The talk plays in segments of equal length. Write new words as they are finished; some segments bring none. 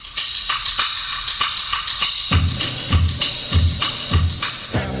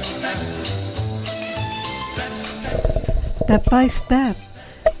Step by Step.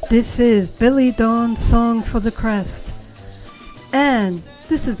 This is Billy Dawn's Song for the Crest. And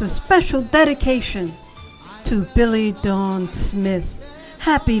this is a special dedication to Billy Dawn Smith.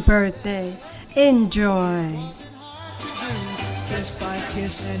 Happy birthday. Enjoy. Kiss by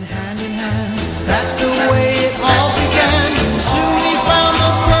kiss and hand in hand, that's the way it all began. Soon he found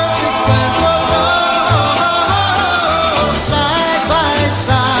the perfect plan for love. Side by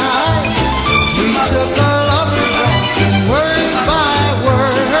side, we took a lover's walk, and word by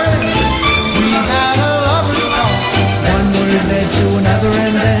word, we had a lover's talk. One word led to another,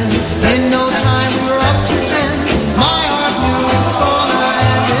 and then in no time we were up to 10. My heart knew it was gonna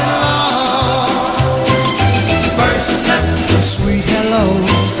end in love. First step, a sweet hello.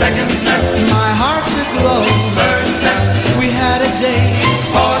 Second step, my heart's aglow. Third step, we had a date.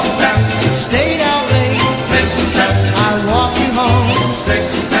 Fourth step, stayed out late. Fifth step, I walked you home.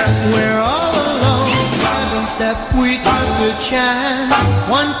 Sixth step, we're all alone. Seventh step, we took a chance.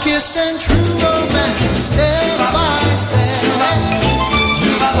 One kiss and true romance. Step by step,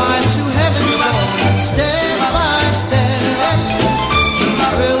 we climbed to heaven's door. Step by step, we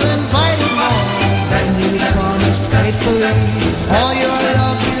will invite you more. Then you promised faithfully, all your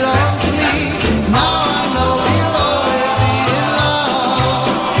love belonged to me. Now I know we'll always be in love.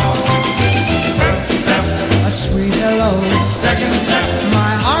 First step, a sweet hello. Second step,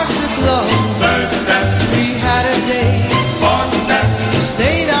 my heart's aglow. Third step, we had a date. Fourth step,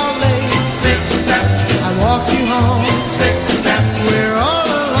 stayed out late. Fifth step, I walked you home. Sixth step, we're all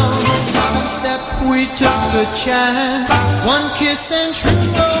alone. Seventh step, we took a chance. One kiss and true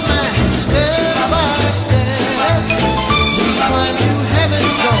romance. Step by step, we climbed to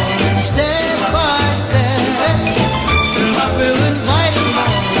heaven's door. Step by step, I will invite you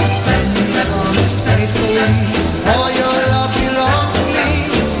more. Then you promised faithfully, all your love belonged to me.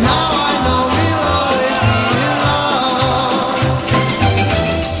 Now I know we'll always be in love.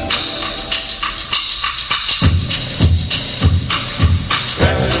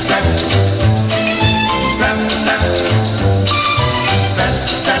 Step, step, step, step, step,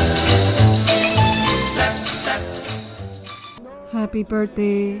 step, step, step. Happy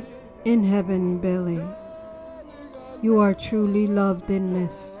birthday in heaven, Billy. You are truly loved and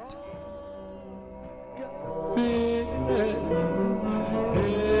missed.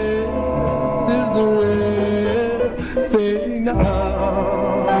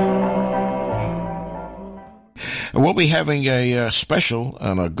 We'll be having a special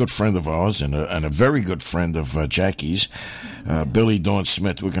on a good friend of ours and a very good friend of Jackie's, Billy Dawn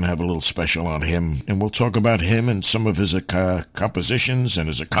Smith. We're going to have a little special on him, and we'll talk about him and some of his compositions and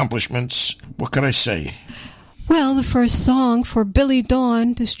his accomplishments. What can I say? Well, the first song for Billy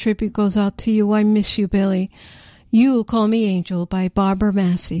Dawn, this tribute goes out to you. I miss you, Billy. You'll Call Me Angel by Barbara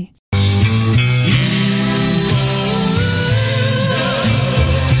Massey.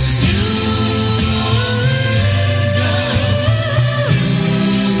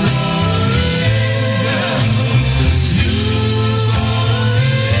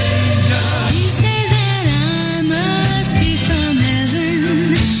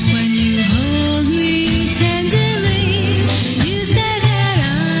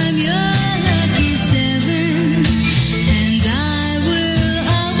 And I will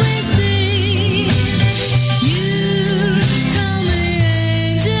always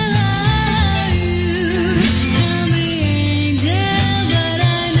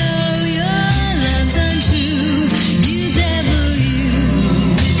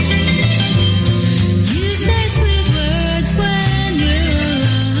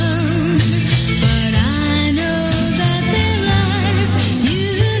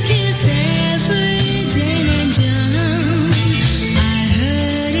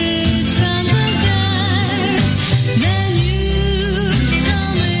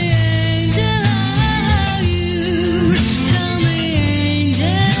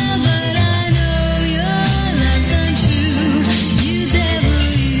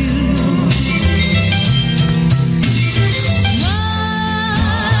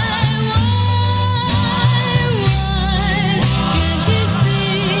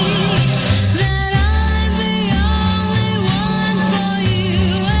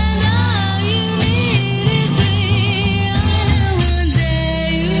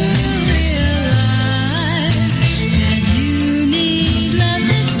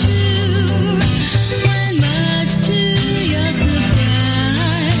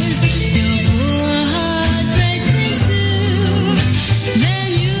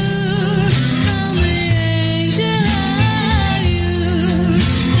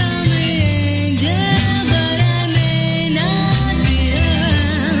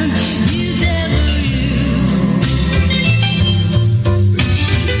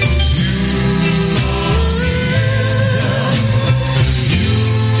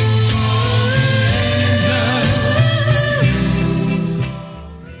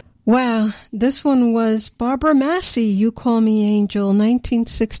This one was Barbara Massey, You Call Me Angel,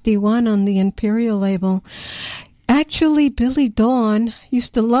 1961 on the Imperial label. Actually, Billy Dawn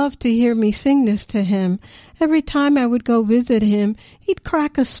used to love to hear me sing this to him. Every time I would go visit him, he'd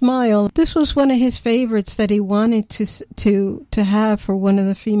crack a smile. This was one of his favorites that he wanted to have for one of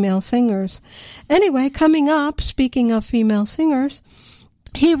the female singers. Anyway, coming up, speaking of female singers,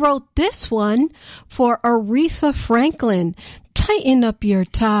 he wrote this one for Aretha Franklin. Tighten up your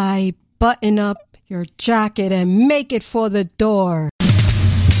tie, button up your jacket, and make it for the door.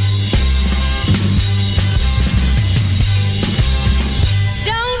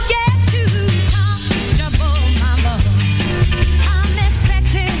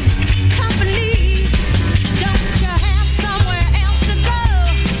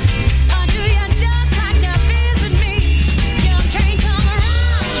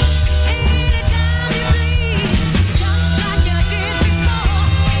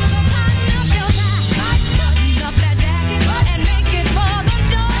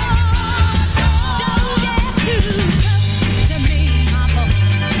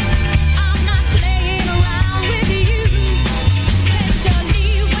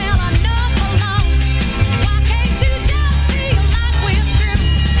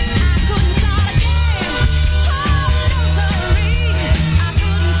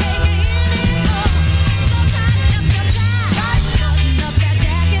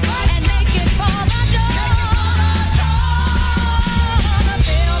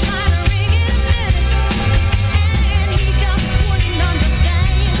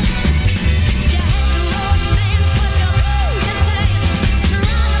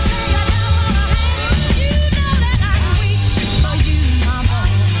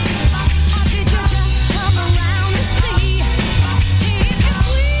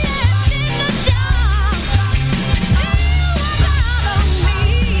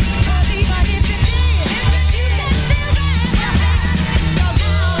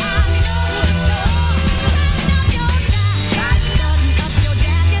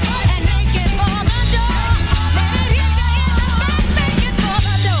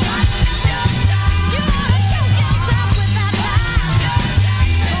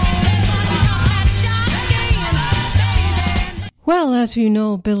 Well, as you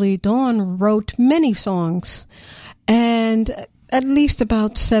know, Billy Dawn wrote many songs, and at least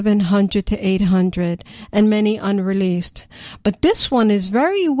about 700 to 800, and many unreleased. But this one is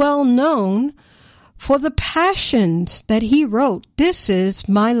very well known for the passions that he wrote. This is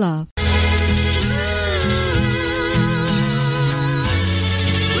My Love.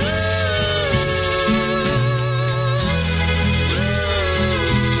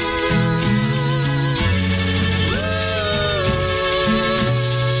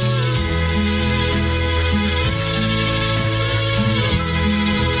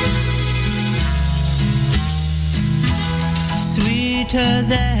 Sweeter than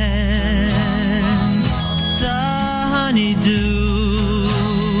the honeydew,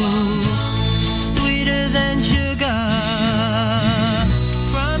 sweeter than sugar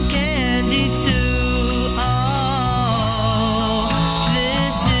from candy too. Oh,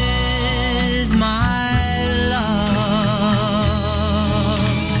 this is my love,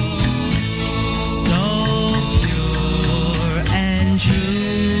 so pure and true.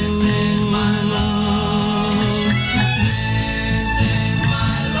 This is my love.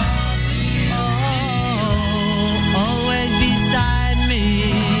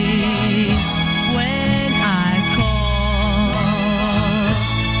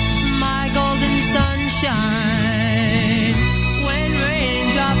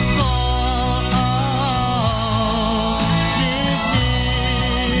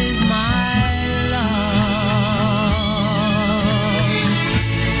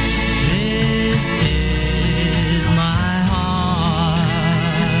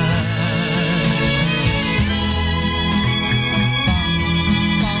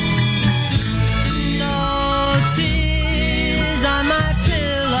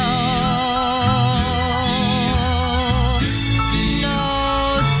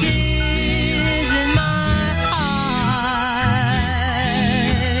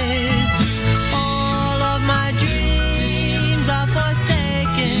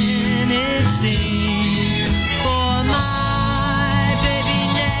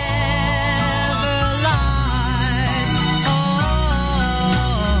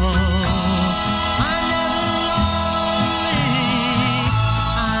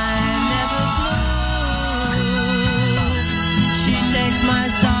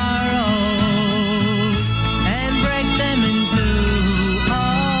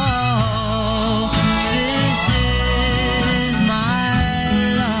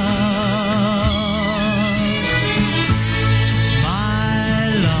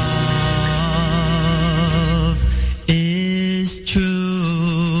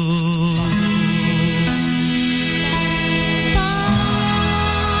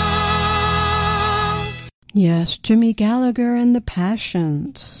 Yes, Jimmy Gallagher and the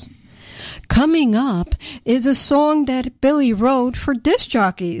Passions. Coming up is a song that Billy wrote for disc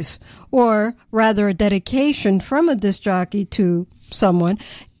jockeys, or rather a dedication from a disc jockey to someone.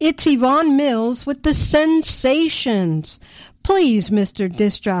 It's Yvonne Mills with the Sensations. Please, Mr.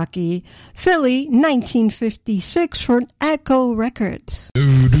 Disc Jockey, Philly, 1956 for Atco Records.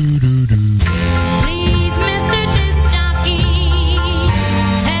 Please, Mr. Disc Jockey,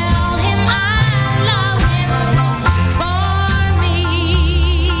 tell him I love him for me.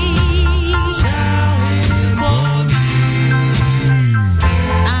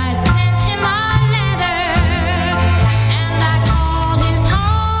 I sent him a letter and I called his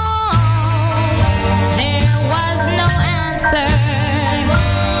home. There was no answer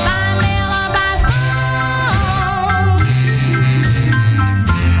by mail or by phone.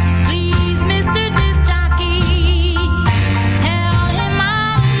 Please, Mr. Disc Jockey, tell him I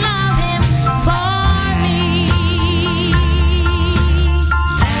love him for me.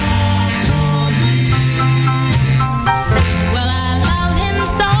 Well, I love him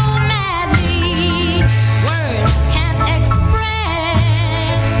so madly, words can't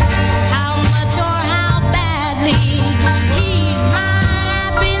express how much or how badly he's my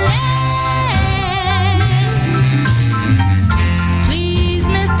happiness. Please,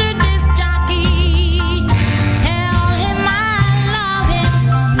 Mr. Disc Jockey, tell him I love him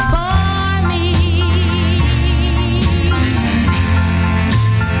for me.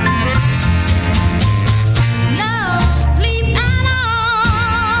 No sleep at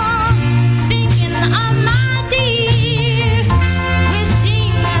all, thinking of my dear,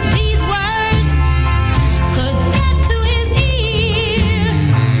 wishing that these words could get to his ear.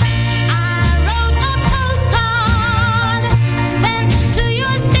 I wrote a postcard, sent to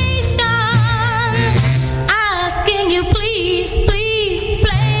your station, asking you please, please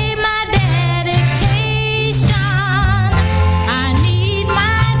play my dedication. I need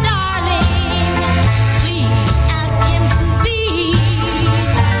my darling, please ask him to be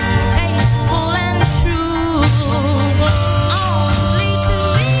faithful and true, only to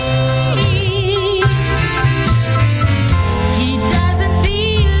me. He doesn't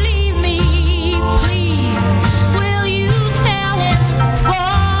believe me, please, will you tell him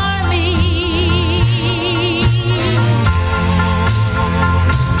for me?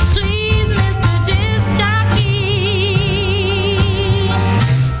 Please, Mr. Disc Jockey,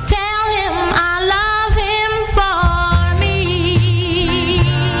 tell him I love him for me.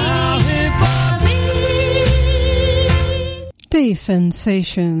 The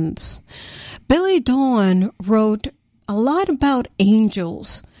Sensations. Billy Dawn wrote a lot about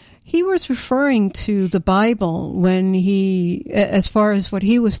angels. He was referring to the Bible when as far as what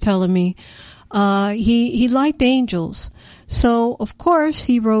he was telling me, he liked angels. So, of course,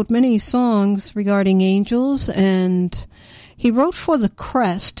 he wrote many songs regarding angels, and he wrote for the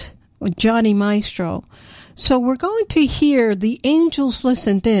Crest with Johnny Maestro. So we're going to hear The Angels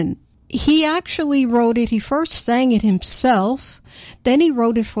Listened In. He actually wrote it. He first sang it himself. Then he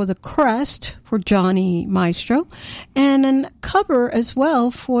wrote it for the Crest for Johnny Maestro, and a cover as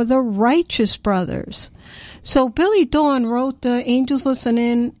well for the Righteous Brothers. So Billy Dawn wrote The Angels Listen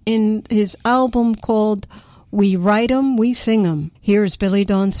in his album called We Write 'Em, We Sing 'Em. Here's Billy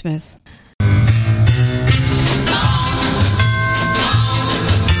Dawn Smith.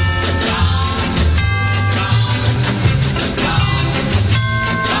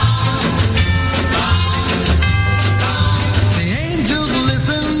 The angels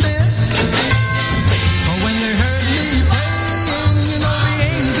listened in when they heard me praying. You know the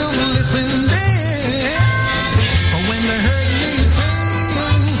angels listened in when they heard me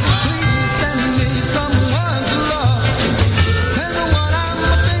sing. Please send me someone to love. Send the one I'm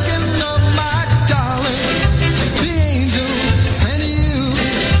thinking of.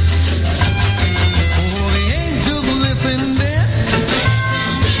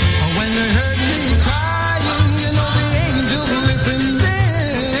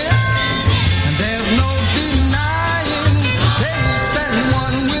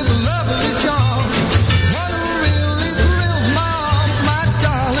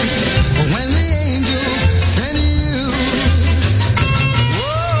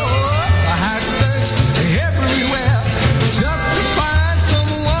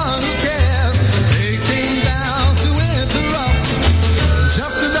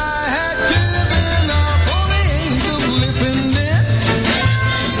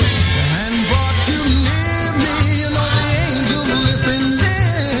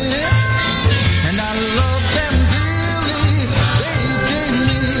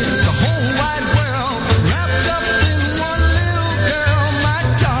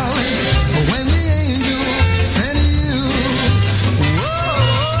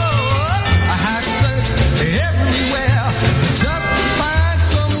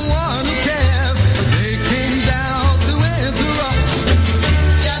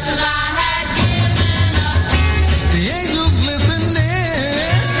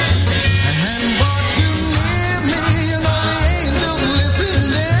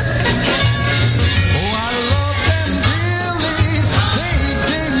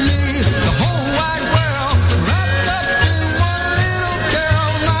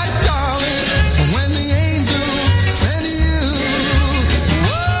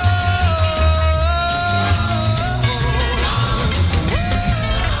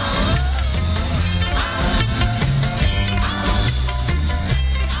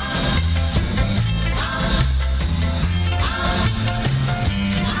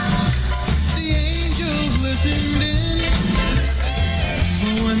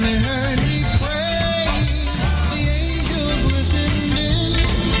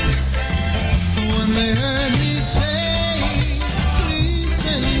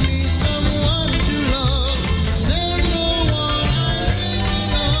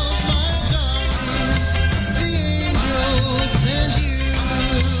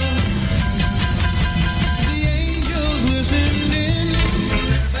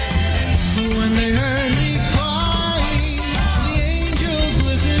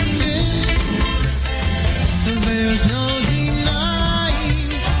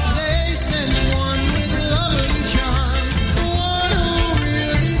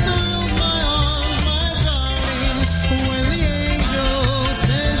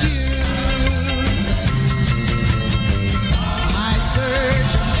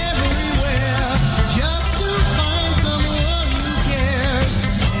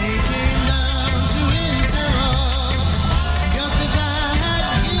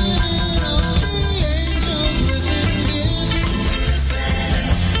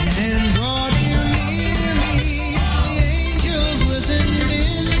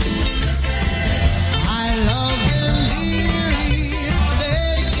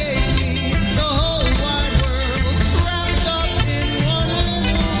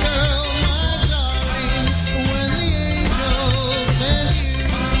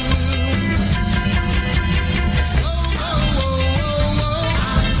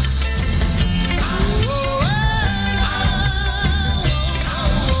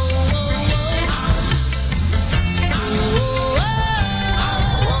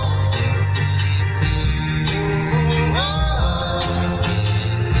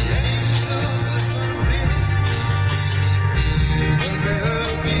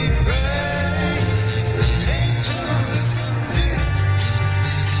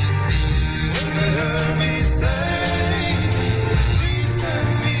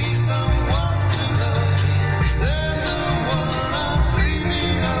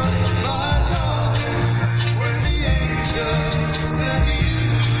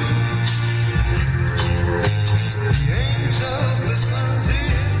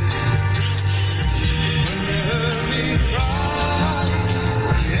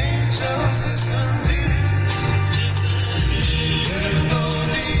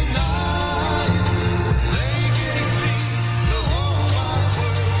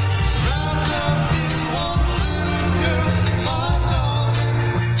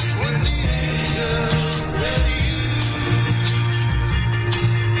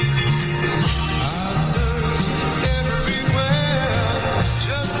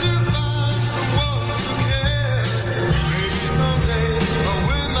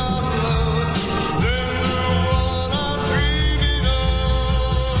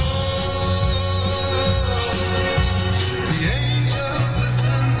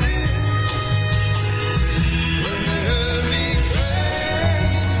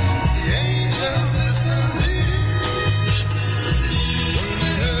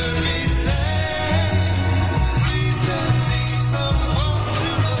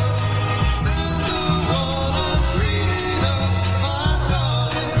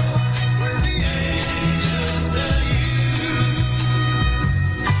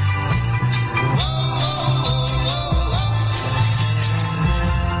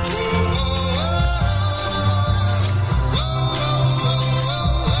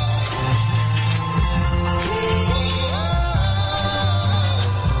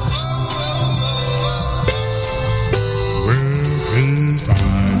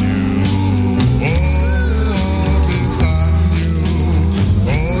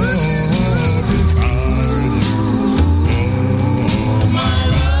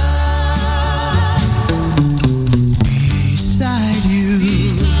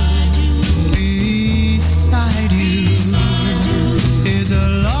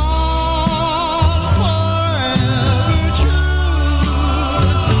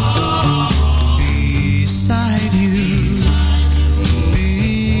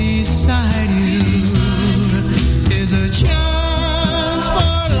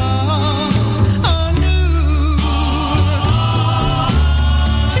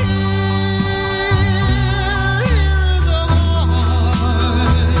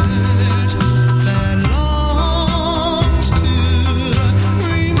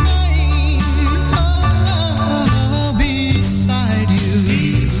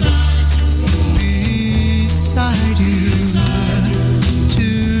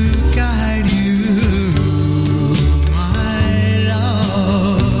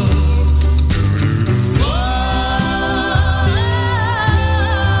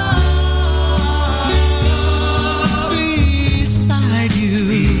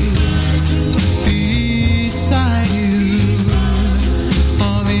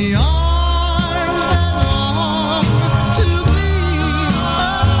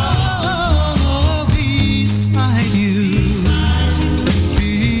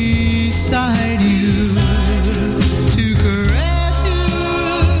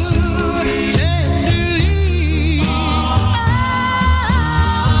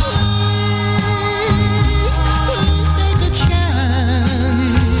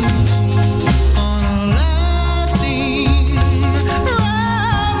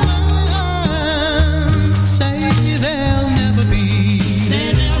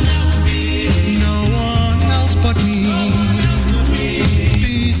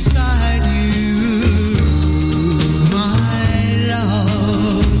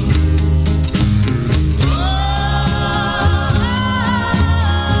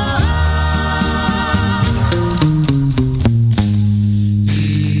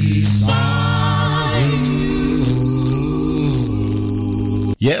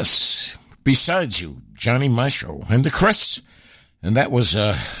 Besides You, Johnny Maestro, and the Crests. And that was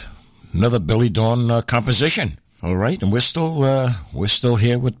another Billy Dawn composition. All right, and we're still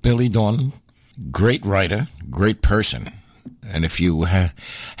here with Billy Dawn. Great writer, great person. And if you had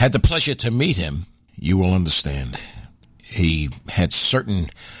the pleasure to meet him, you will understand. He had certain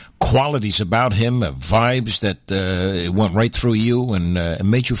qualities about him, vibes that went right through you and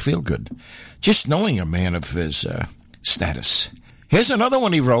made you feel good. Just knowing a man of his status. Here's another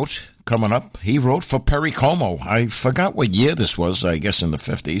one he wrote coming up. He wrote for Perry Como. I forgot what year this was, I guess in the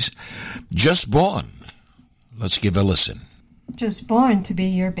 50s. Just Born. Let's give a listen. Just born to be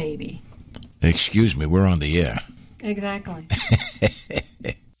your baby. Excuse me, we're on the air. Exactly.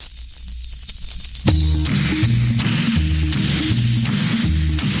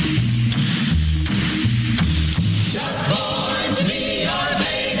 Just born to be your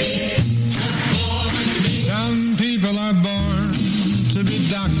baby. Just born to be. Some people are born to be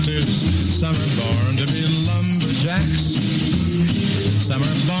doctors. Some are born to be lumberjacks. Some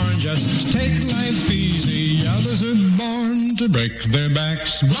are born just to take life easy. Others are born to break their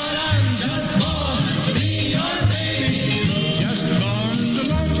backs. But I'm just born to be your baby. Just born to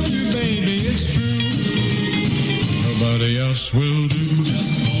love you, baby, it's true. Nobody else will do.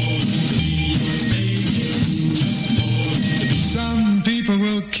 Just born to be your baby. Just born to be. Some people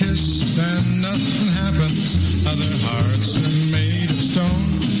will kiss and nothing happens. Other hearts are made of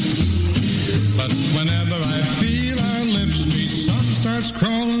stone. But whenever I feel our lips meet, some starts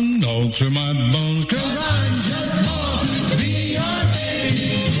crawling all through my bones. 'Cause I'm just born to be your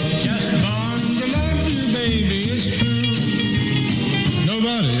baby. Just born to love you, baby, it's true.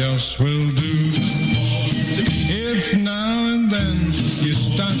 Nobody else will do. Just born to be. If now and then you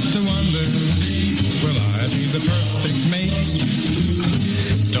start to wonder, will I be the perfect mate?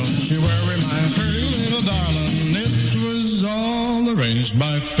 Don't you worry, my pretty little darling, it was all arranged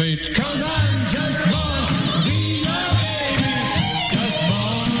by fate. 'Cause I'm just born to be your baby. Just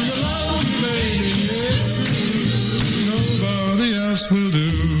born to love you, baby. Nobody else will do.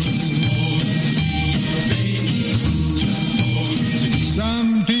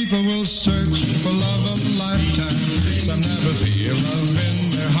 Some people will search for love of a lifetime. Some never feel love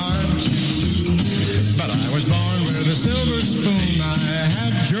in their heart. But I was born with a silver spoon. I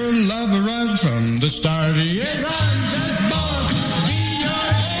had your love right from the start. Yes, I'm just born to be your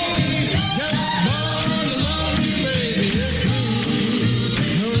baby. Just born to love you, baby. It's true.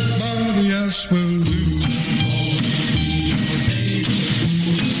 Nobody else will do.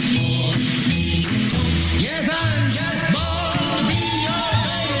 Yes, I'm just born to be your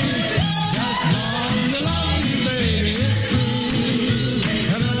baby. Just born to love you, baby. It's true.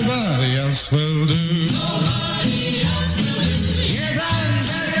 And nobody else will do. Nobody else will do. Yes, I'm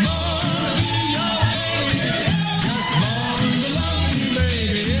just born to be your baby. Just born to love you,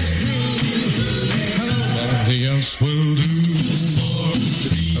 baby. It's true. And nobody else will do.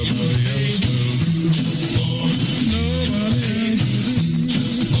 Nobody else will do. Nobody else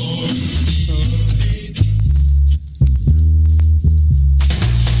will do.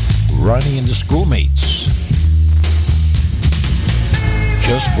 Ronnie and the Schoolmates.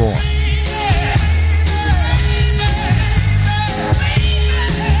 Just Born.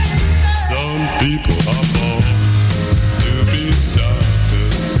 Some people are born to be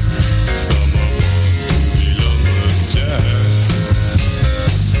doctors. Some are born to be lumberjacks.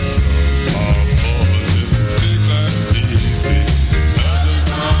 Some are born just to take life easy. Others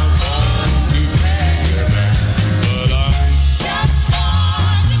are born to break their backs. But I'm Just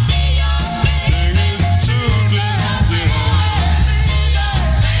born to be your baby. singing children.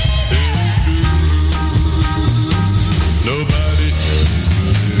 It's true. Nobody else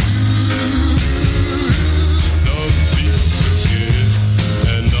will do. Some people kiss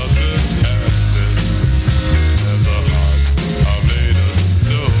and nothing happens, and the hearts are made of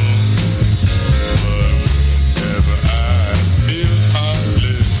stone. But whenever I feel our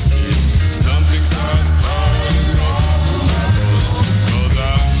lips meet, something starts crawling all through my bones. 'Cause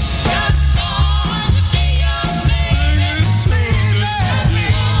I'm Just born to be your baby. singing children.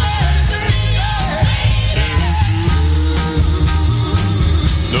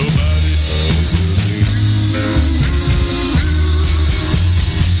 Nobody else will do.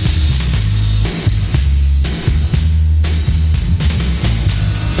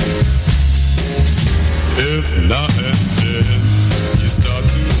 If now and then you start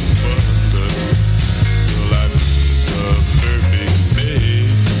to wonder, will I be the perfect mate?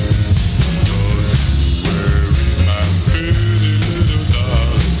 Don't worry, my pretty little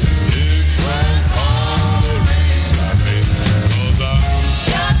darling, it was all arranged by fate. 'Cause I'm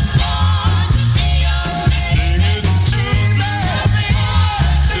Just born to be your baby. singing children.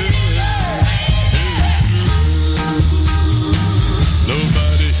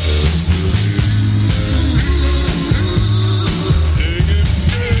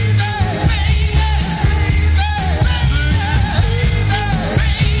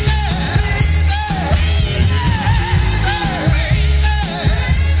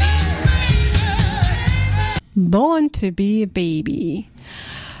 Born to Be a Baby.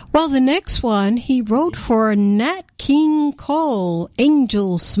 Well, the next one he wrote for Nat King Cole,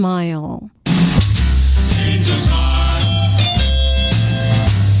 Angel Smile. Angel smile.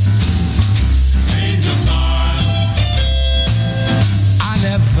 Angel smile. I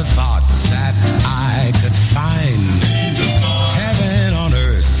never thought that I could find heaven on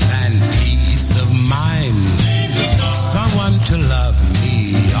earth and peace of mind. Someone to love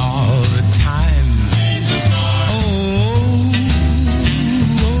me all the time. Oh,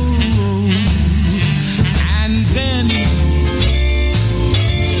 and then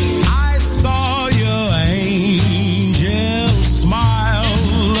I saw your angel smile.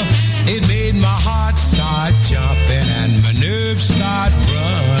 It made my heart start jumping and my nerves start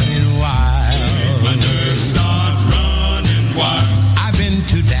running wild. My nerves start running wild. I've been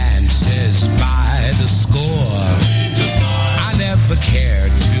to dances by the score. I never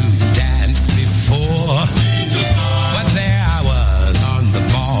cared to dance before, but there I was on the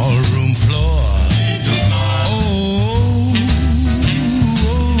ballroom floor. Oh,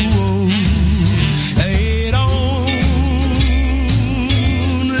 it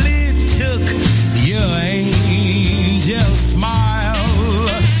only took your angel smile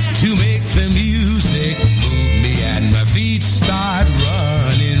to make the music move me and my feet start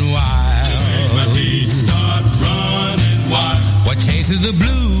running wild. My feet start running wild. What chases the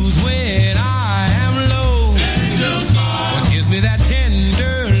blues when I am low? Angel smile. What gives me that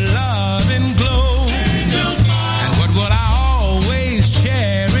tender love and glow? Angel smile. And what will I always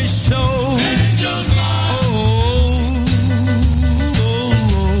cherish so? Angel smile.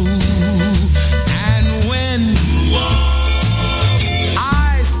 And when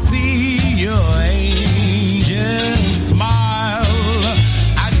I see your angel smile,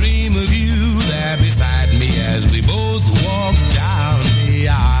 I dream of you there beside me as we both walk down the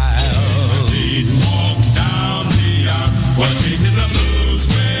aisle. We walk down the aisle. What chases the blues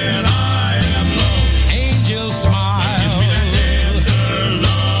when I am low? Angel smile. Gives me that tender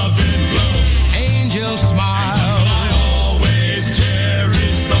love and glow. Angel smile. I always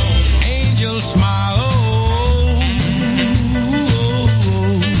cherish so. Angel smile.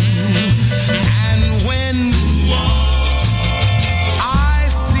 And when I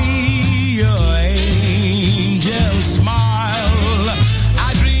see your angel smile,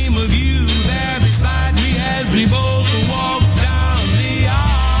 I dream of you there beside me as we both walk down the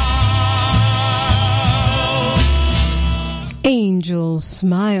aisle. Angel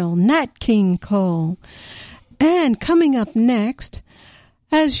Smile, Nat King Cole. And coming up next,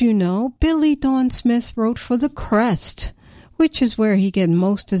 as you know, Billy Dawn Smith wrote for The Crest, which is where he get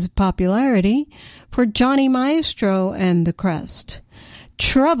most of his popularity, for Johnny Maestro and The Crest.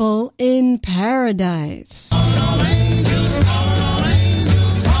 Trouble in Paradise.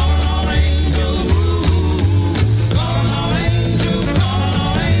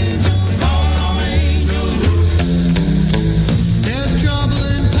 There's trouble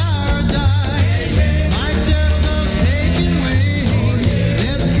in paradise. My turtle dove's taking wings.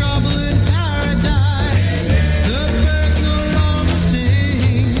 There's trouble in paradise. The birds no longer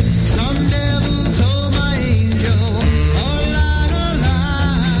sing. Some devil told my angel a lot of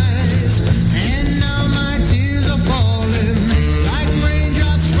lies. And now my tears are falling like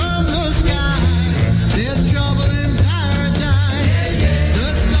raindrops from the sky. There's trouble in paradise. The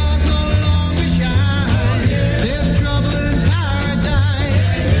stars no longer shine. There's trouble in paradise.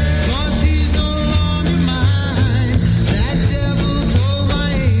 'Cause she's no longer mine. That devil told my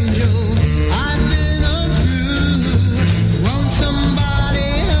angel I've been untrue. Won't somebody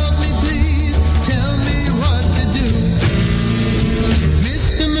help me please? Tell me what to do.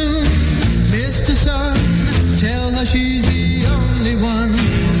 Mr. Moon, Mr. Sun, tell her she's the only one.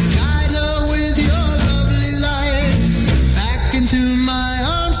 Guide her with your lovely light back into my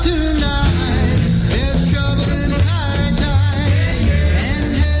arms tonight. There's trouble in paradise, and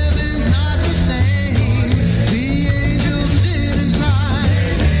heaven's not the same. The angels sit and cry.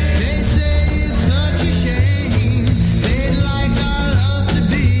 They say it's such a shame. They'd like our love to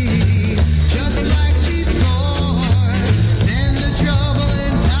be just like before. Then the trouble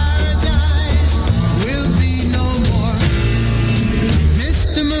in paradise will be no more.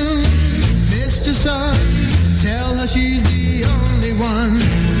 Mr. Moon, Mr. Sun, tell her she's the only one.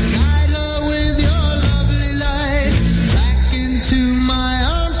 Guide her with your lovely light back into my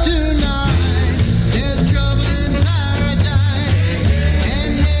arms tonight. There's trouble in paradise,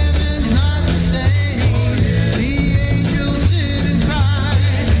 and heaven's not the same. The angels sit and cry.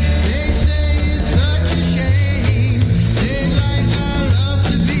 They say it's such a shame. They'd like our love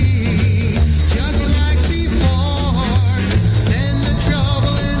to be just like before. Then the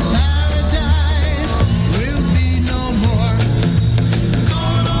trouble in paradise will be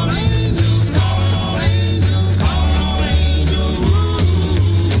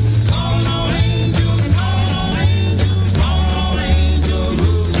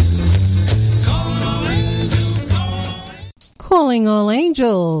calling all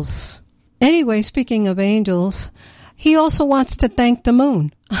angels. Anyway, speaking of angels, he also wants to thank the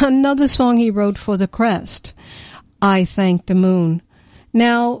moon. Another song he wrote for the Crest, I Thank the Moon.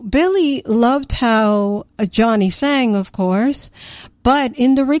 Now, Billy loved how Johnny sang, of course, but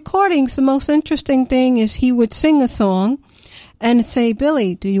in the recordings, the most interesting thing is he would sing a song and say,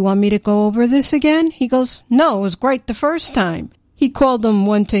 Billy, do you want me to go over this again? He goes, no, it was great the first time. He called them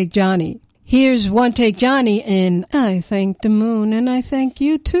One Take Johnny. Here's One Take Johnny in I Thank the Moon, and I thank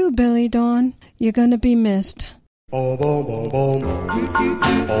you too, Billy Dawn. You're gonna be missed. Boom, boom, boom, boom. Boom, boom,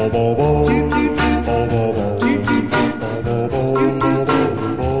 boom. Boom, boom, boom.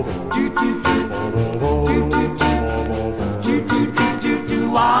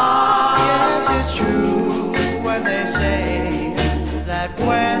 Yes, it's true when they say that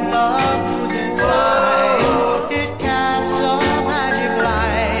when the moon's inside, it casts a magic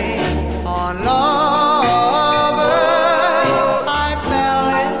light on lovers. I fell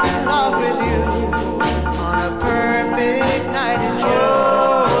in love with you on a perfect night in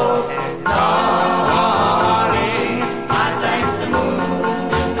June. And darling, I thank the moon.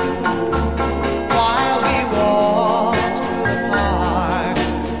 While we walked through the park,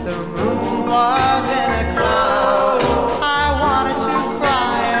 the moon was in a cloud. I wanted to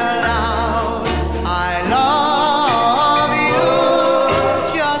cry aloud, I love you.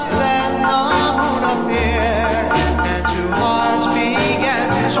 Just then the moon appeared, and two hearts began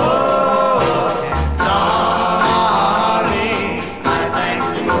to swoon. And darling, I thank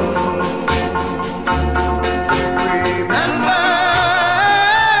the moon. Remember,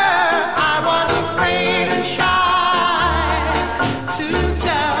 I was afraid and shy to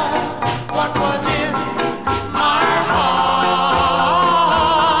tell what was in my heart.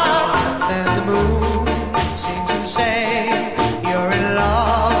 Then the moon seemed to say, you're in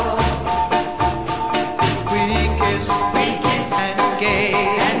love. We kissed and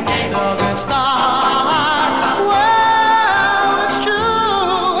gave love and start. Well, it's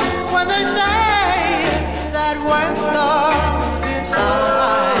true when they say that when the moon's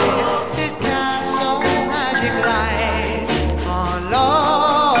inside, it casts a magic light on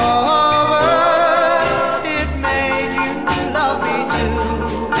lovers. It made you love me too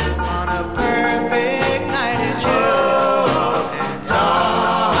on a perfect night in June. And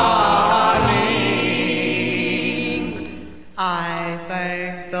darling, I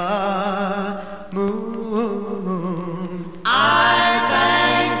thank the moon. I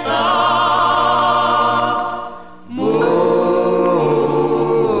thank the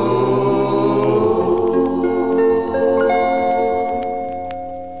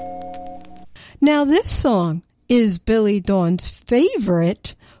Now, this song is Billy Dawn's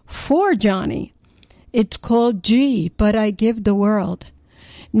favorite for Johnny. It's called G, But I Give the World.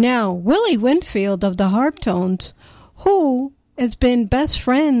 Now, Willie Winfield of the Harptones, who has been best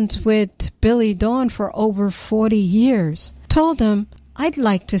friends with Billy Dawn for over 40 years, told him, I'd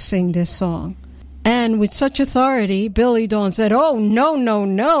like to sing this song. And with such authority, Billy Dawn said, oh,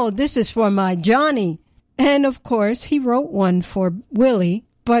 no, this is for my Johnny. And of course, he wrote one for Willie,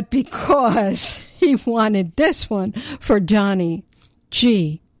 but because he wanted this one for Johnny,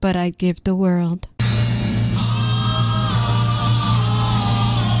 G, But I'd Give the World.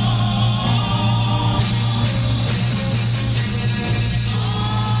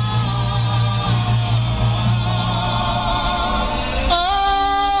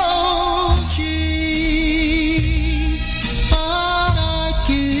 Oh, gee, but I'd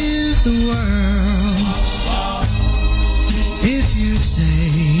give the world if you'd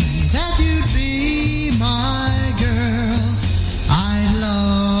say that you'd be my girl. I'd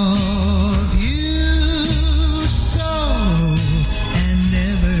love you so and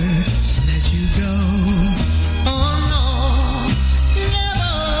never let you go. Oh no,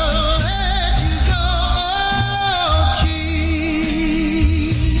 never let you go. Oh, gee,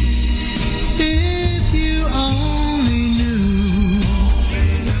 if you only knew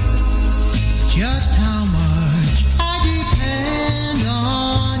just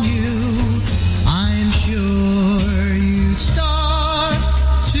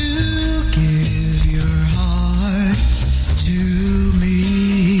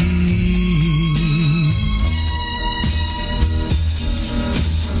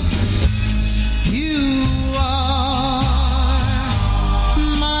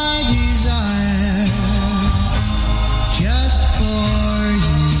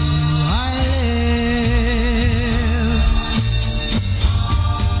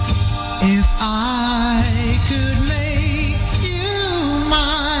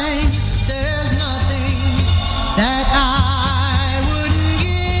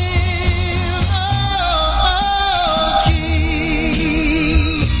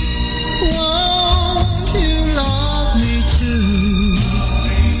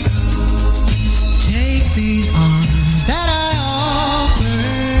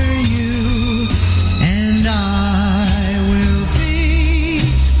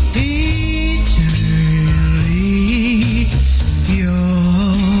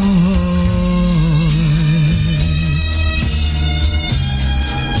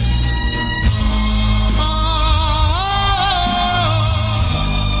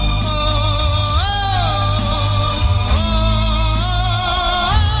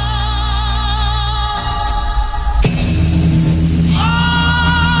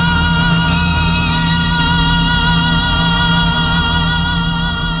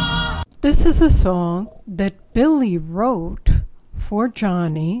This is a song that Billy wrote for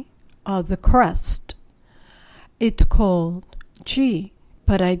Johnny of the Crest. It's called Gee,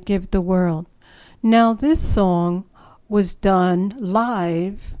 But I'd Give the World. Now this song was done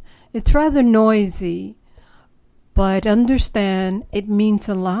live. It's rather noisy, but understand it means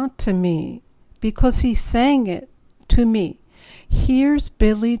a lot to me because he sang it to me. Here's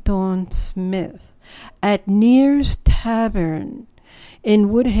Billy Dawn Smith at RnR's Tavern in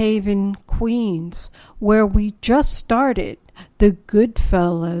Woodhaven, Queens, where we just started the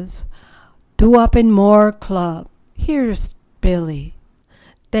Goodfellas Doo-Up and More Club. Here's Billy.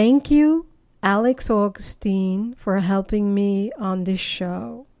 Thank you, Alex Augustine, for helping me on this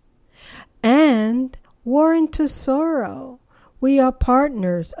show. And Warren Tesoro. We are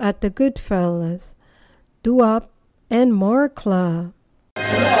partners at the Goodfellas Doo-Up and More Club.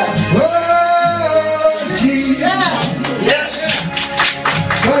 Oh, gee, yeah.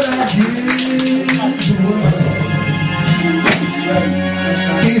 But I give the world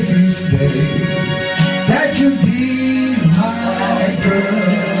if you'd say that you'd be my girl.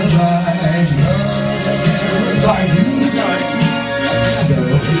 I love you so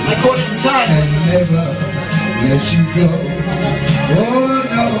and never let you go. Oh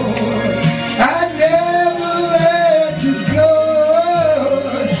no, I never let you go.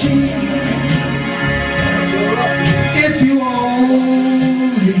 Gee, if you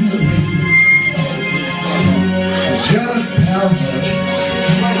only knew just how much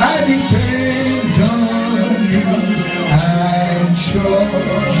I depend on you, I'm sure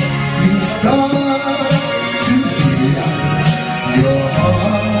you start to give your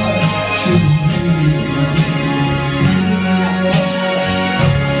heart to me.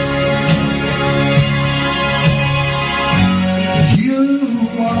 You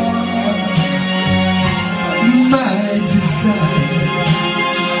are my desire,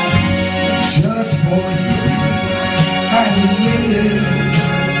 just for you I live.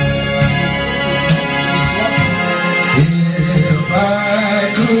 If I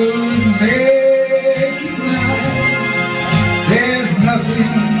could make it mine, there's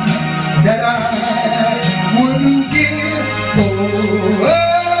nothing that I wouldn't give. Oh,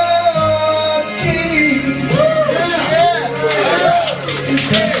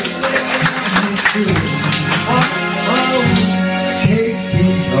 take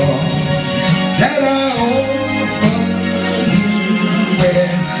these arms that I offer you,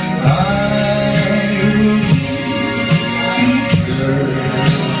 and I will be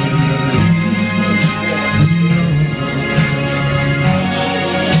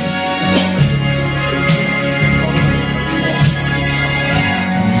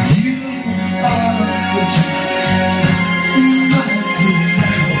You are my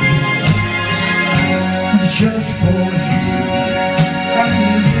desire, just for you I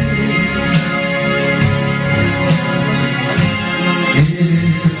live.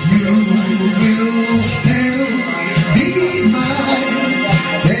 If you will still be mine,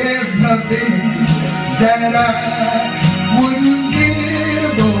 there's nothing that I wouldn't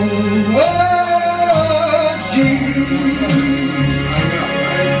give. Oh, gee,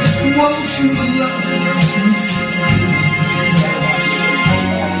 won't you love me too?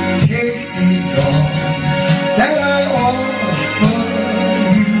 Take these arms that I offer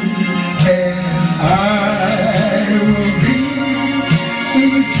you, and I will be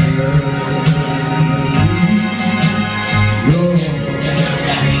eternally yours.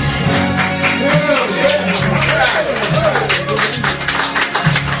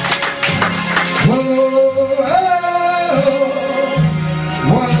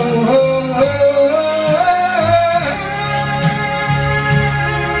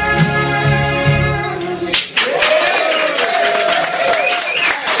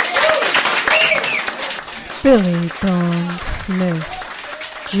 Billy Dawn Smith.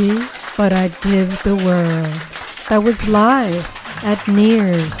 Gee, But I'd Give the World. That was live at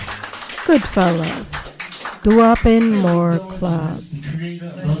RnR's Goodfellas Doo-Up and More Club.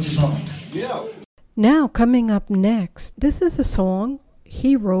 Now, coming up next, this is a song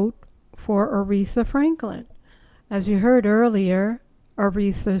he wrote for Aretha Franklin. As you heard earlier,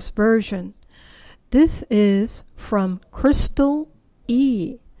 Aretha's version. This is from Crystal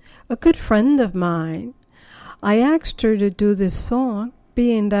E., a good friend of mine. I asked her to do this song,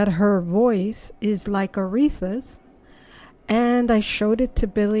 being that her voice is like Aretha's, and I showed it to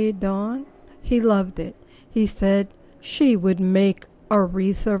Billy Dawn. He loved it. He said she would make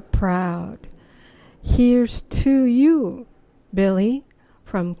Aretha proud. Here's to you, Billy,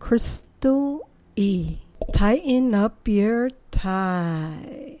 from Crystal E. Tighten up your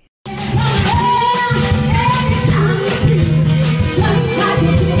tie. Just like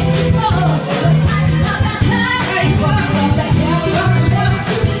a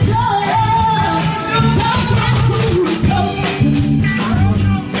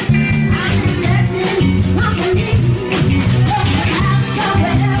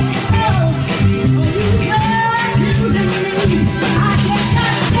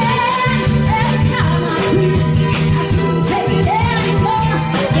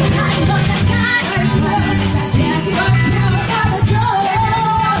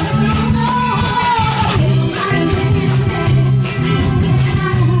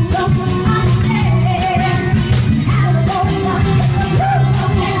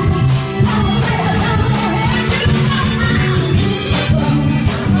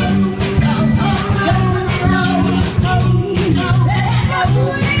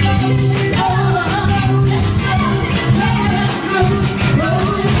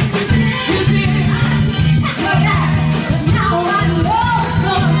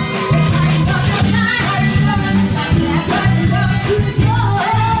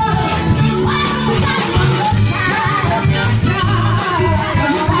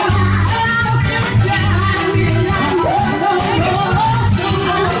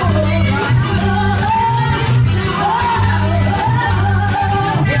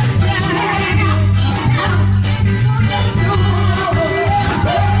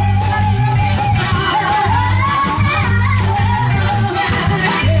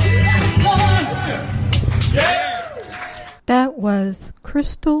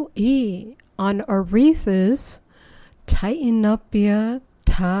Crystal E on Aretha's Tighten Up Your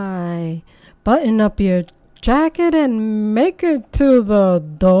Tie. Button up your jacket and make it to the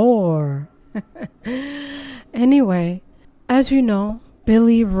door. Anyway, as you know,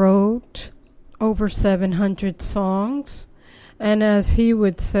 Billy wrote over 700 songs. And as he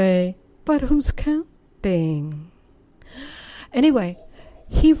would say, but who's counting? Anyway,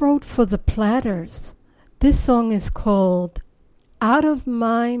 he wrote for the Platters. This song is called Out of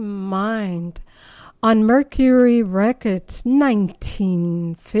My Mind on Mercury Records,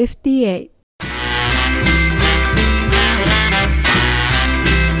 1958.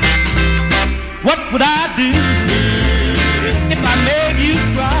 What would I do if I made you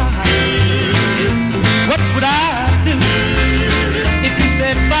cry? What would I do if you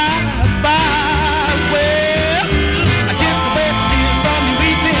said bye, bye? Well, I guess I bet tears from your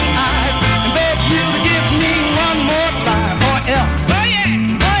weeping eyes and beg you to give me one more try, or else,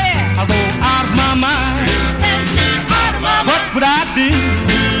 I'll go out of my mind. What would I do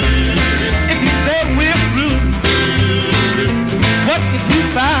if you said we're through? What if you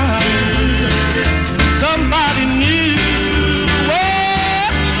found somebody new?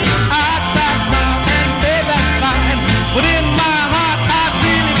 Well, I'd try to smile and say that's fine, but in my heart I'd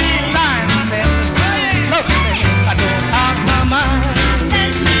really be lying. Look, I go out of my mind.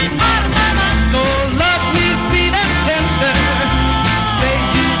 So love me sweet and tender, say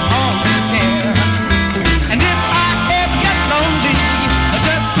you always care. And if I ever get lonely,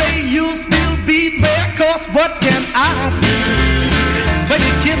 just say you'll still be there. 'Cause what can I do when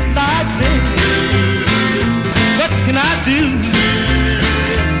you kiss like this? What can I do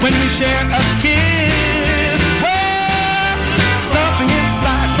when we share a kiss? Well, something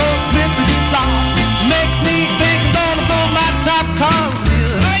inside goes flippity flop, makes me think I'm gonna blow my top. 'Cause you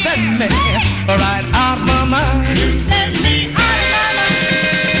set me right out of my mind. You set me out of my mind.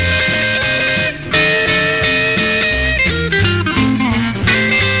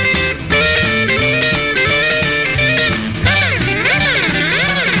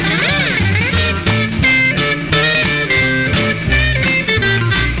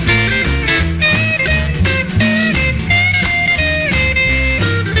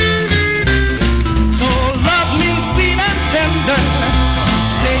 So love me sweet and tender,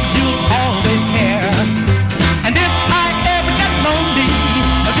 say you'll always care. And if I ever get lonely,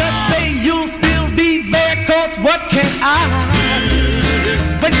 just say you'll still be there. 'Cause what can I do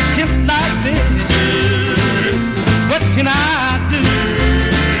when you kiss like this? What can I do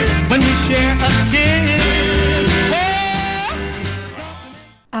when we share a kiss? Well,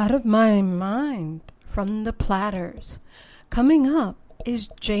 Out of My Mind from the Platters. Coming up is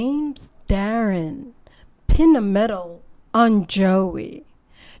James Darren, Pin a Medal on Joey.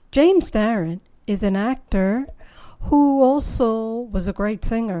 James Darren is an actor who also was a great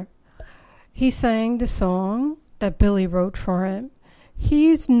singer. He sang the song that Billy wrote for him.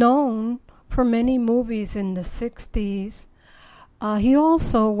 He's known for many movies in the 60s. He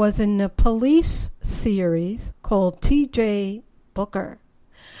also was in a police series called T.J. Booker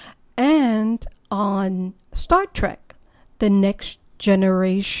and on Star Trek, The Next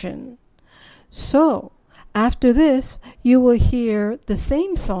Generation. So, after this, you will hear the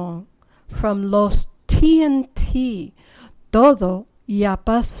same song from Los TNT, Todo Ya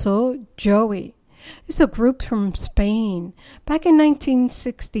Pasó Joey. It's a group from Spain back in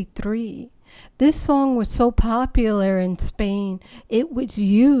 1963. This song was so popular in Spain, it was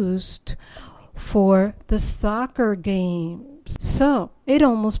used for the soccer games. So, it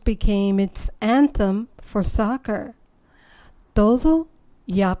almost became its anthem for soccer. Todo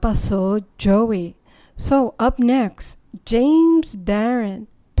Ya Pasó Joey. So, up next, James Darren,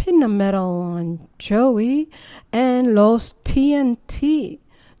 Pin a Medal on Joey, and Los TNT,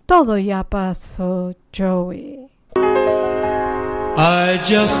 Todo Ya Pasó Joey. I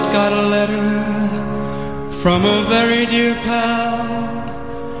just got a letter from a very dear pal.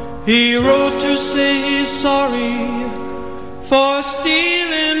 He wrote to say he's sorry for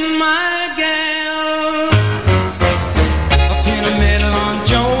stealing my gal. A pin a medal on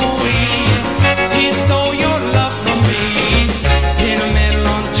Joey. He stole your love from me. Pin a medal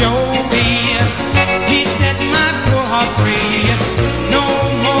on Joey. He set my poor heart free. No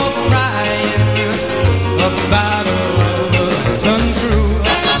more crying about a love that's untrue.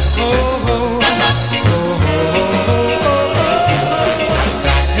 Oh, oh, oh, oh, oh, oh.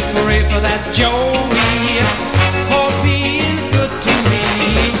 Hip hooray for that Joey, for being good to me.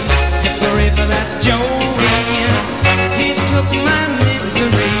 Hip hooray for that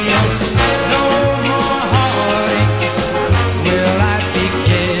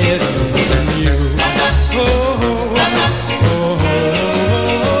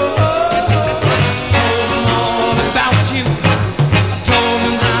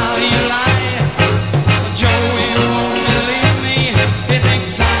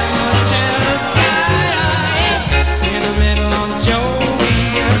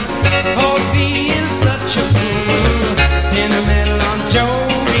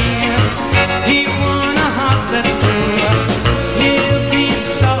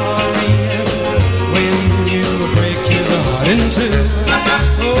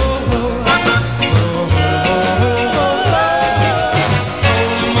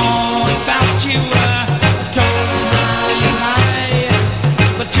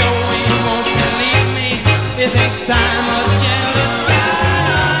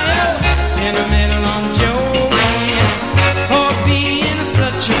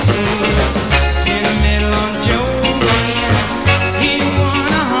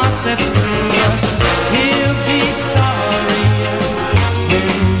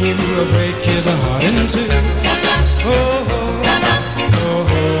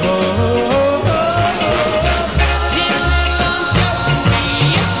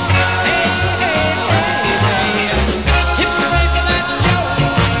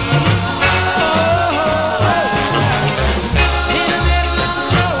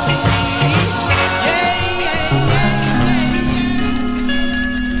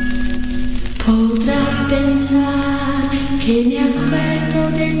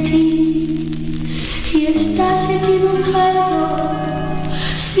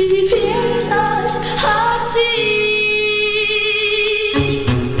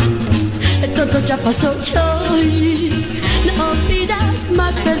todo ya pasó hoy, no pidas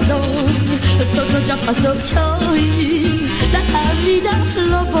más perdón, todo ya pasó hoy, la vida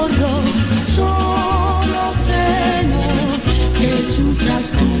lo borró, solo que no, que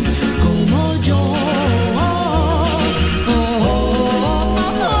sufras tú como yo.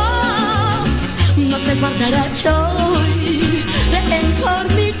 No te guardará hoy, rencor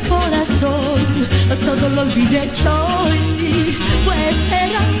mi corazón, todo lo olvidé hoy, pues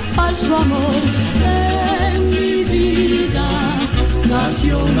era falso amor. En mi vida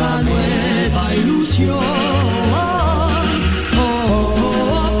nació una nueva ilusión.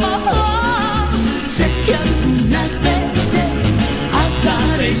 Sé que algunas veces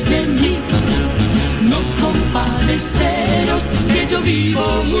hablaréis de mí, no compadeceros, que yo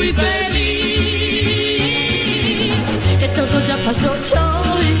vivo muy feliz. Que todo ya pasó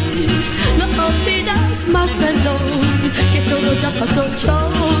hoy, no pidas más perdón, que todo ya pasó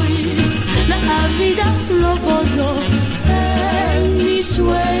hoy, la vida lo borró. En mis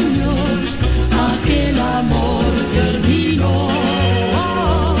sueños aquel amor terminó.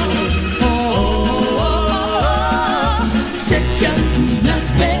 Sé que algunas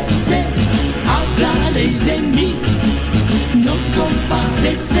veces hablaréis de mí, no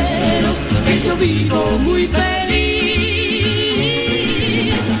compadeceros, que yo vivo muy feliz.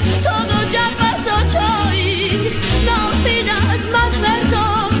 Todo ya pasó hoy, no pidas más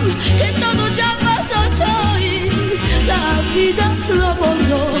perdón, que todo ya pasó hoy, la vida lo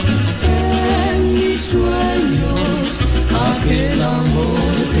borró. En mis sueños aquel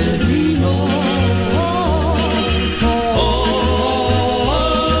amor terminó.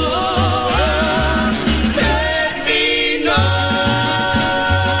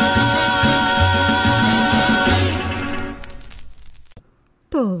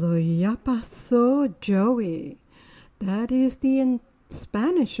 Todo ya pasó, Joey. That is the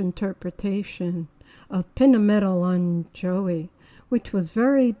Spanish interpretation of Pin a Medal on Joey, which was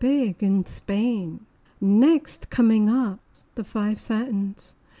very big in Spain. Next, coming up, the 5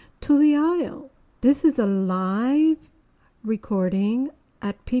 Satins, To the Isle. This is a live recording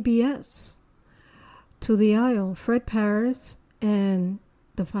at PBS. To the Isle, Fred Paris and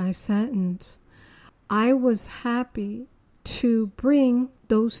the 5 Satins. I was happy to bring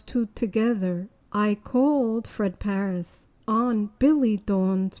those two together. I called Fred Paris on Billy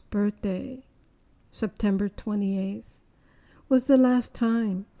Dawn's birthday, September 28th. Was the last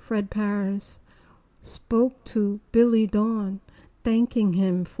time Fred Paris spoke to Billy Dawn, thanking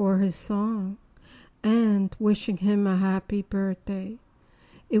him for his song and wishing him a happy birthday.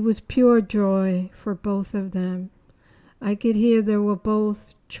 It was pure joy for both of them. I could hear they were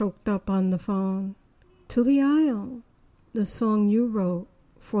both choked up on the phone. To the Isle, the song you wrote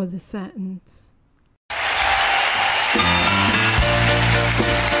for the Satins.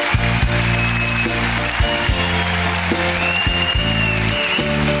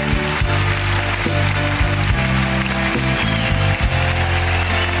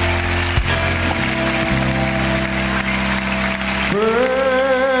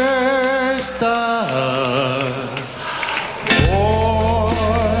 First boy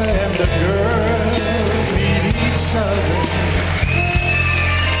and a girl meet each other,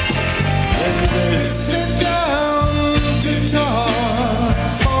 and they sit down to talk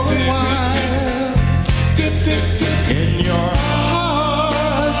for a while. In your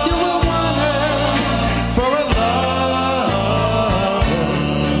heart you will wonder for a lover,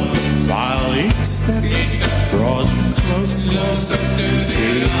 while each step draws you closer to the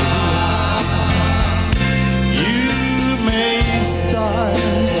eye. You may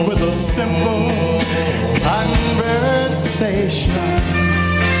start with a simple conversation,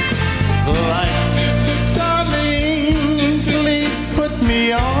 like, darling, please put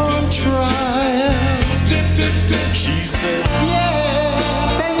me on trial. She says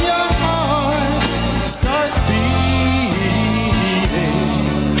yes, and your heart starts beating,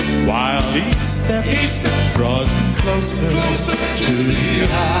 while each step draws you closer to the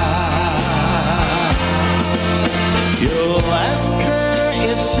eye. You'll ask her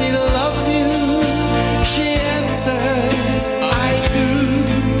if she loves you. She answers, I do.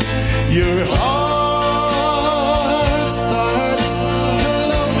 Your heart starts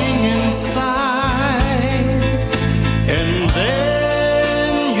glowing inside, and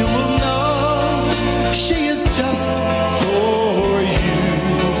then you will know she is just for you,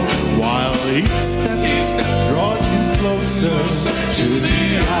 while each step draws you closer to the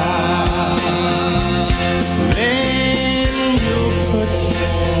eye. Then you'll put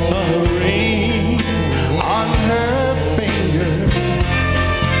a ring on her finger,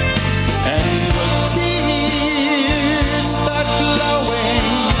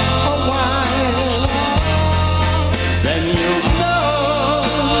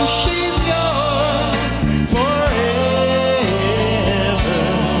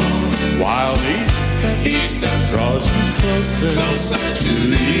 draws you closer, to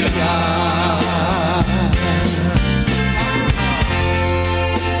the eye.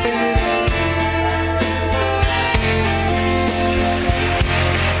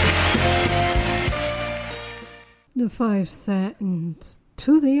 The 5 Satins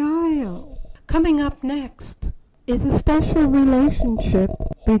to the Aisle. Coming up next is a special relationship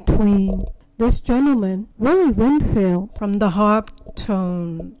between this gentleman, Willie Winfield, from the Harp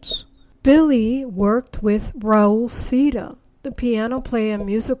Tones. Billy worked with Raul Sita, the piano player and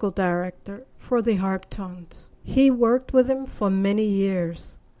musical director for the Harp Tones. He worked with him for many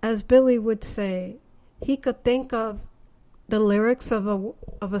years. As Billy would say, he could think of the lyrics of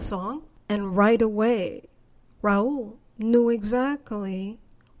a song, and right away Raul knew exactly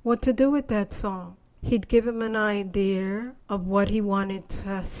what to do with that song. He'd give him an idea of what he wanted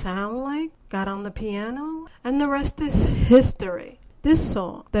to sound like, got on the piano, and the rest is history. This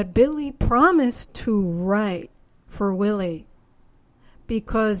song that Billy promised to write for Willie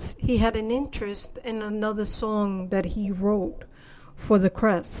because he had an interest in another song that he wrote for the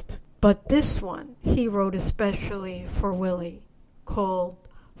Crest. But this one he wrote especially for Willie, called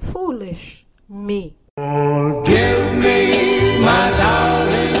Foolish Me. Forgive me, my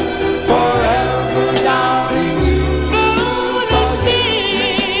darling, forever doubting you. Foolish me,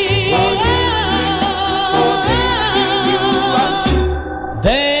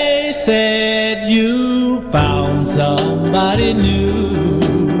 They said you found somebody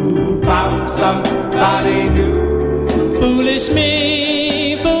new. Found somebody new. Foolish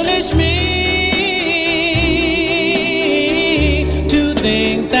me, to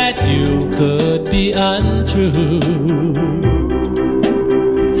think that you could be untrue.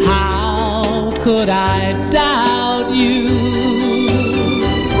 How could I doubt you?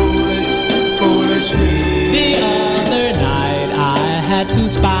 Foolish me. The other night I had to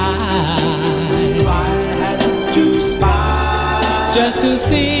spy, just to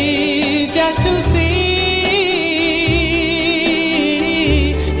see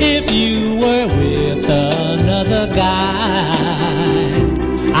if you were with another guy.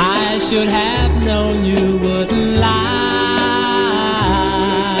 I should have known you wouldn't lie.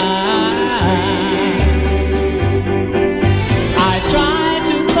 I tried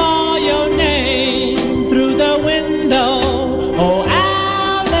to call your name through the window, oh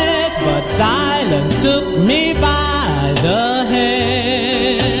Alice, but silence took me by the hand.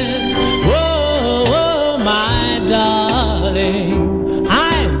 Whoa, whoa, my darling,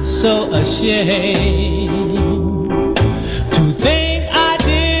 I'm so ashamed to think I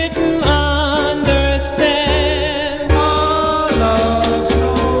didn't understand. Our love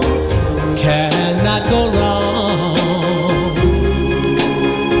cannot go wrong.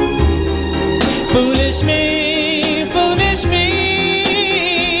 Foolish me,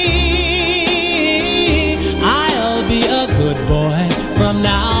 I'll be a good boy from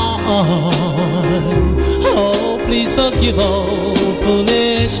now on. Oh, please forgive, oh,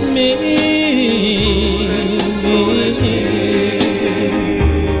 foolish me.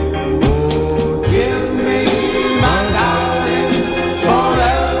 Forgive me, my darling,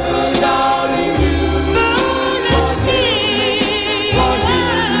 forever doubting you. Foolish me,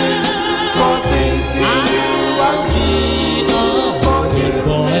 Forgive me for thinking I'll be a good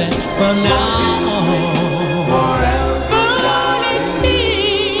boy from now on.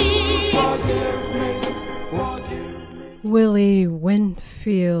 Willie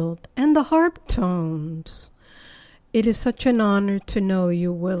Winfield and the Harp Tones. It is such an honor to know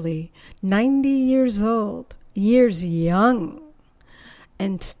you, Willie. 90 years old, years young,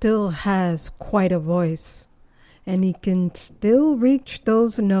 and still has quite a voice. And he can still reach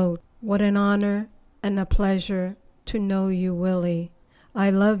those notes. What an honor and a pleasure to know you, Willie.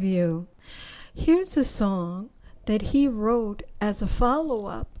 I love you. Here's a song that he wrote as a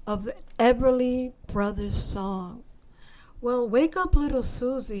follow-up of the Everly Brothers song. Well, Wake Up Little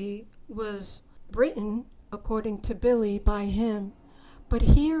Susie was written, according to Billy, by him. But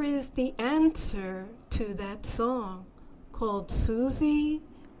here is the answer to that song called Susie,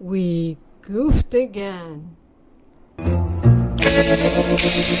 We Goofed Again.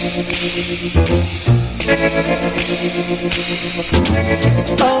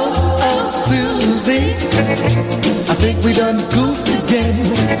 Oh, Susie, I think we done goofed again.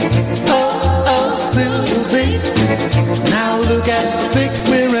 Oh, Susie, now look at the fix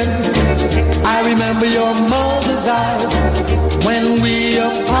we're in. I remember your mother's eyes when we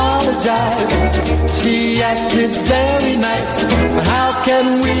apologized. She acted very nice, but how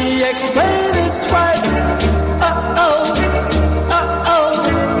can we explain it twice?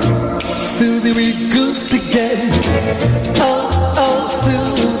 Susie, we goofed again. Oh,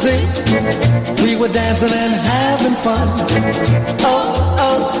 Susie, we were were dancing and having fun. Oh,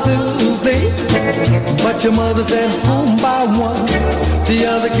 oh, Susie, but your mother said home by one. The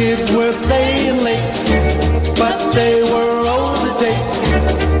other kids were staying late, but they were older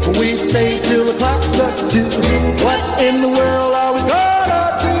dates. We stayed till the clock struck 2. What in the world are we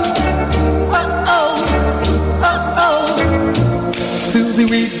gonna do? Uh-oh, uh-oh. Susie,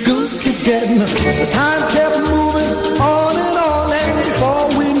 we goofed again. The time kept moving on, and before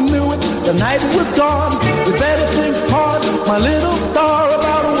we knew it, the night was gone. We better think hard, my little star,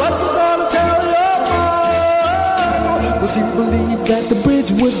 about what we're gonna tell your mom. Well, she believed that the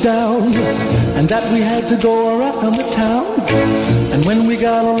bridge was down, and that we had to go around the town. And when we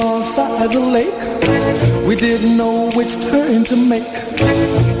got alongside the lake, we didn't know which turn to make.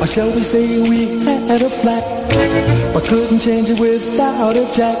 Or shall we say we had a flat, but couldn't change it without a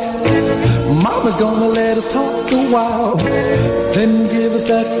jack. Mama's gonna let us talk a while, then give us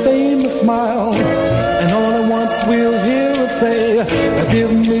that famous smile. And all at once we'll hear her say,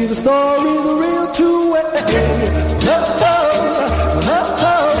 give me the story the real true way. Oh, oh, oh,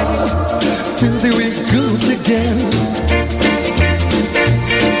 oh. Susie, we goofed again.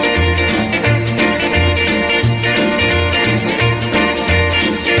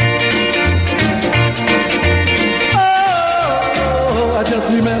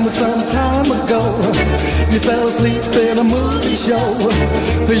 Remember some time ago, you fell asleep in a movie show.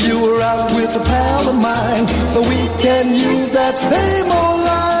 You were out with a pal of mine, so we can use that same old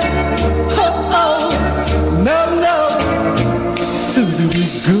line. Oh, oh, no, no, Susie, we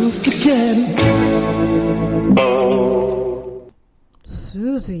goofed again.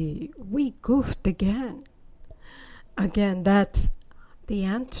 Susie, we goofed again. Again, that's the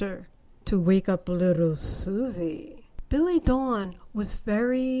answer to Wake Up Little Susie. Billy Dawn was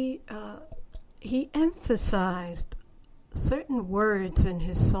very, he emphasized certain words in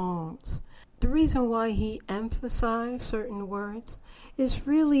his songs. The reason why he emphasized certain words is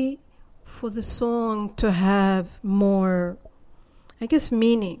really for the song to have more, I guess,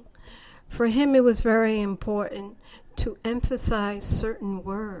 meaning. For him, it was very important to emphasize certain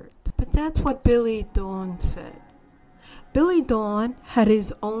words. But that's what Billy Dawn said. Billy Dawn had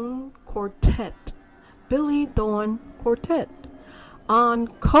his own quartet. Billy Dawn Quartet. On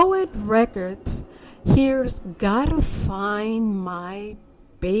Coed Records, here's Gotta Find My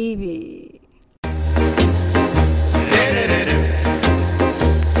Baby.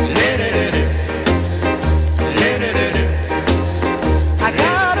 I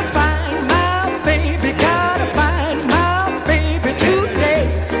gotta find my baby, gotta find my baby today.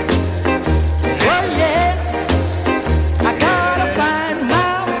 Oh yeah, I gotta find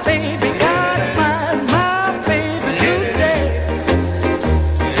my baby, gotta find my baby today.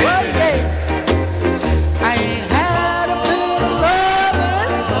 Oh yeah, I ain't had a bit of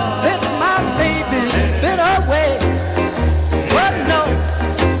loving since my baby's been away. But no,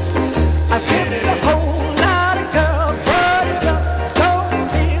 I kissed a whole lot of girls, but it just don't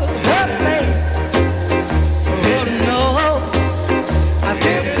feel the same. Oh no, I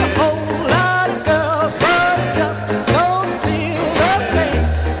kissed a whole lot of girls, but it just don't feel the same.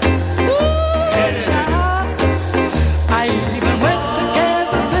 Ooh, child, I even went to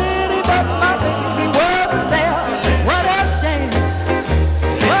Kansas City, but my baby wasn't there. What a shame.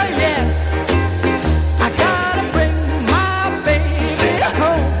 Oh yeah, I gotta bring my baby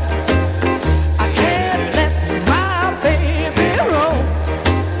home. I can't let my baby roam.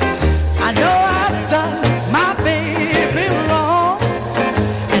 I know I've done my baby wrong,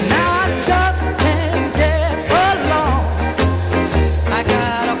 and now I just can't get along. I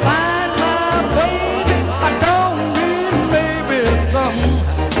gotta find my baby. I don't need maybe some.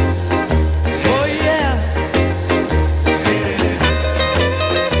 Oh yeah.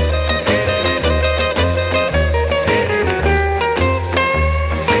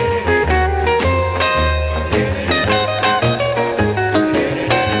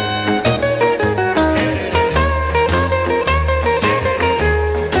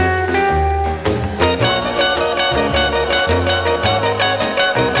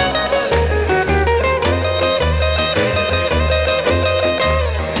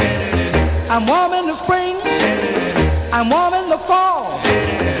 I'm warm in the spring, I'm warm in the fall.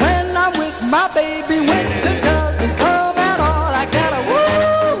 When I'm with my baby, winter doesn't come at all. I gotta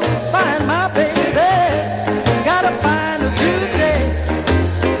find my baby, gotta find her today.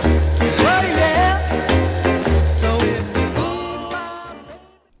 Oh yeah, so if you see my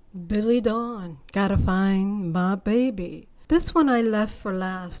Billy Dawn, Gotta Find My Baby. This one I left for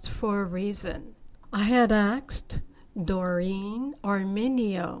last for a reason. I had asked Doreen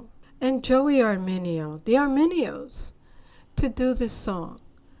Arminio and Joey Arminio, the Arminios, to do this song,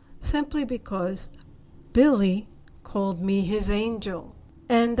 simply because Billy called me his angel.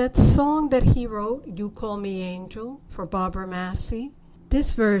 And that song that he wrote, You Call Me Angel, for Barbara Massey,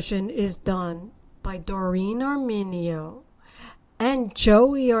 this version is done by Doreen Arminio and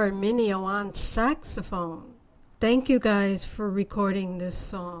Joey Arminio on saxophone. Thank you guys for recording this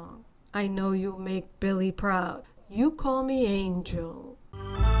song. I know you'll make Billy proud. You Call Me Angel.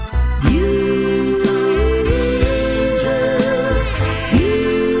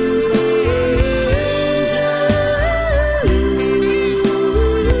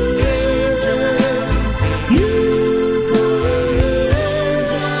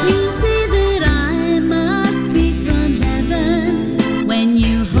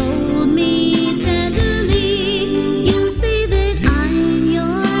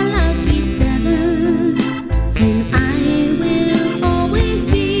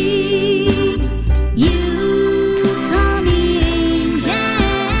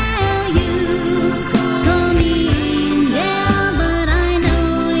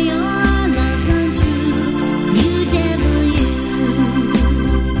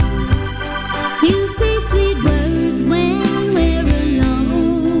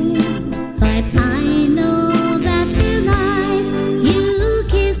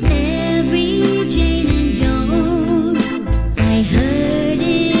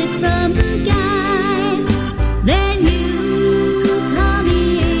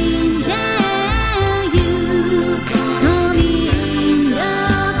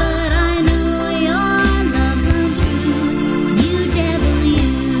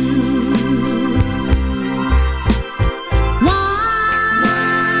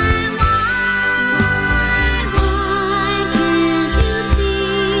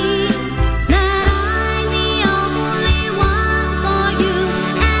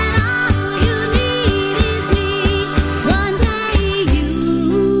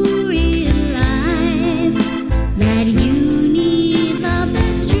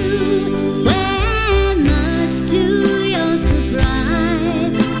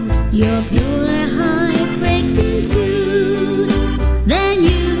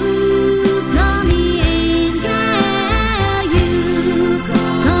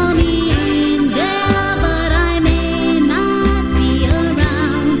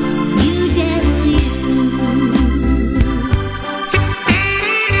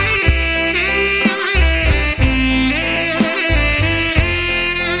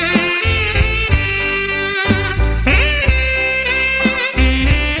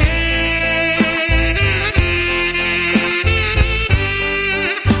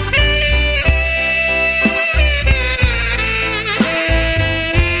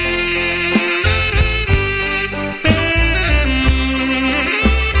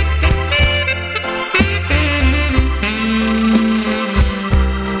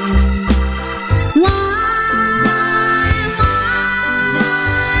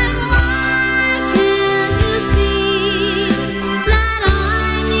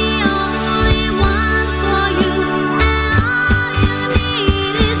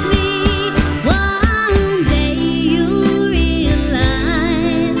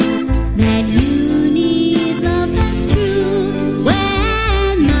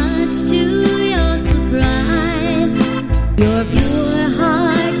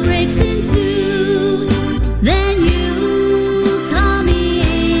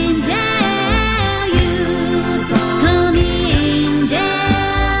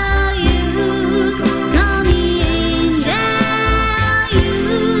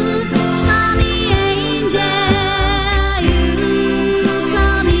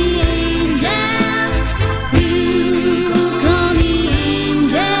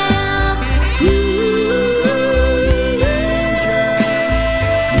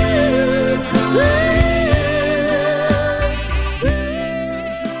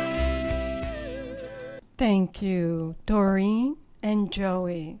 Thank you, Doreen and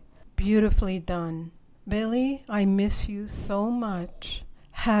Joey. Beautifully done. Billy, I miss you so much.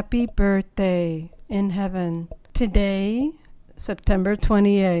 Happy birthday in heaven. Today, September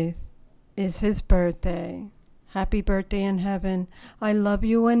 28th, is his birthday. Happy birthday in heaven. I love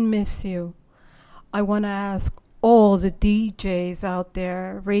you and miss you. I want to ask all the DJs out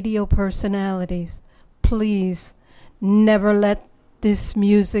there, radio personalities, please never let this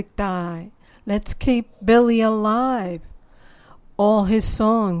music die. Let's keep Billy alive. All his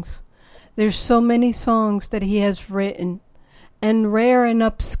songs. There's so many songs that he has written, and rare and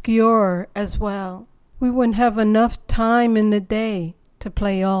obscure as well. We wouldn't have enough time in the day to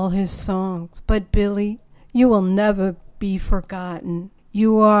play all his songs. But Billy, you will never be forgotten.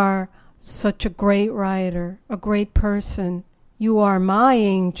 You are such a great writer, a great person. You are my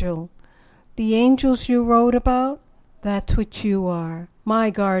angel. The angels you wrote about, that's what you are, my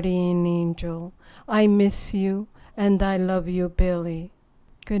guardian angel. I miss you, and I love you, Billy.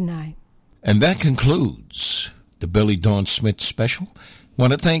 Good night. And that concludes the Billy Dawn Smith special.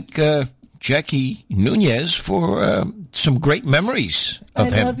 Want to thank Jackie Nunez for some great memories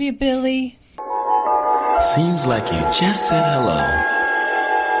of him. I love you, Billy. Seems like you just said hello.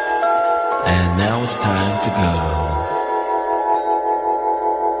 And now it's time to go.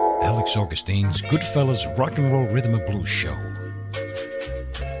 Alex Augustine's Goodfellas Rock and Roll Rhythm and Blues Show.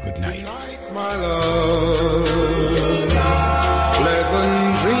 Good night. My love,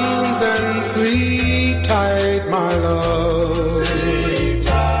 pleasant dreams and sweet tight, my love.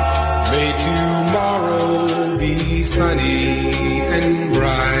 May tomorrow be sunny.